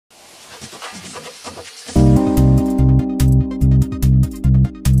So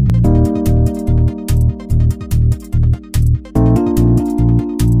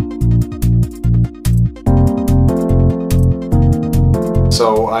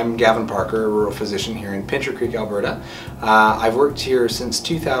I'm Gavin Parker, a rural physician here in Pincher Creek, Alberta. I've worked here since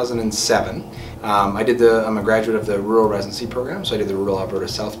 2007. I'm a graduate of the rural residency program, so I did the Rural Alberta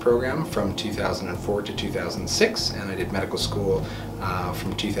South program from 2004 to 2006, and I did medical school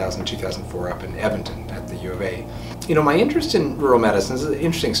from 2000 to 2004 up in Edmonton at the U of A. You know, my interest in rural medicine is an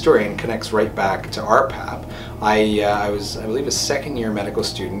interesting story and connects right back to RPAP. I was, I believe, a second-year medical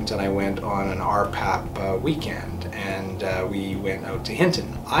student, and I went on an RPAP weekend, and we went out to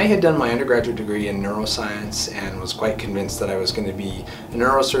Hinton. I had done my undergraduate degree in neuroscience and was quite convinced that I was going to be a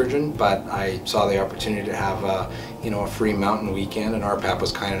neurosurgeon, but I saw the opportunity to have a free mountain weekend, and RPAP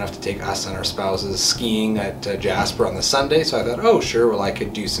was kind enough to take us and our spouses skiing at Jasper on the Sunday. So I thought, oh sure, well I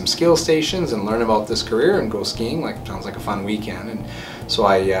could do some skill stations and learn about this career and go skiing. Sounds like a fun weekend. And so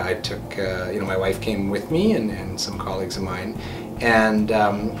I took, my wife came with me and some colleagues of mine. And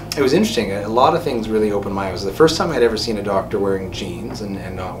it was interesting. A lot of things really opened my eyes. It was the first time I'd ever seen a doctor wearing jeans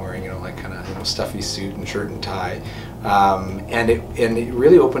and not wearing, stuffy suit and shirt and tie. And it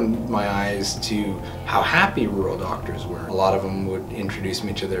really opened my eyes to how happy rural doctors were. A lot of them would introduce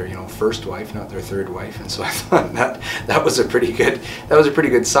me to their first wife, not their third wife, and so I thought that was a pretty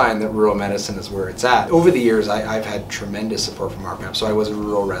good sign that rural medicine is where it's at. Over the years, I've had tremendous support from RPAP. So I was a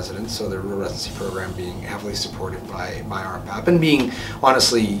rural resident, so the rural residency program being heavily supported by RPAP and being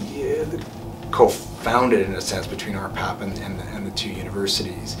honestly co-founded in a sense between RPAP and the two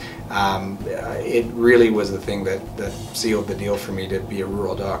universities. It really was the thing that sealed the deal for me to be a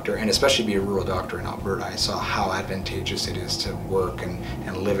rural doctor, and especially be a rural doctor in Alberta. I saw how advantageous it is to work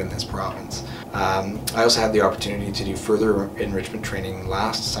and live in this province. I also had the opportunity to do further enrichment training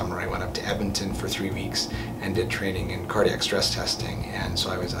last summer. I went up to Edmonton for 3 weeks and did training in cardiac stress testing, and so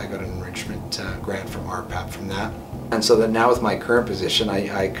I got an enrichment grant from RPAP from that. And so that now with my current position,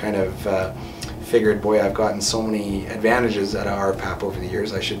 I kind of figured, boy, I've gotten so many advantages out of RPAP over the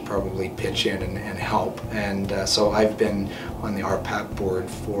years, I should probably pitch in and help. And so I've been on the RPAP board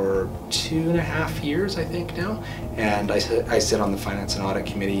for 2.5 years, I think now, and I sit on the Finance and Audit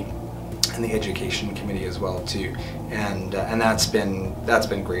Committee and the Education Committee as well too, and that's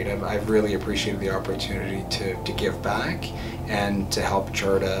been great. I've really appreciated the opportunity to give back and to help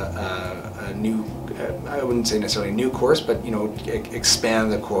chart a new, I wouldn't say necessarily a new course, but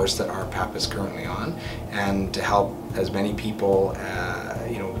expand the course that RPAP is currently on, and to help as many people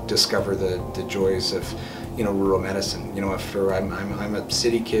discover the joys of rural medicine. I'm a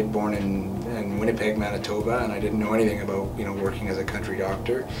city kid born in Winnipeg, Manitoba, and I didn't know anything about working as a country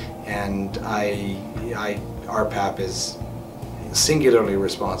doctor, and RPAP is singularly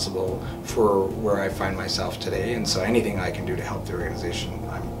responsible for where I find myself today, and so anything I can do to help the organization,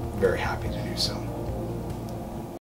 I'm very happy to do so.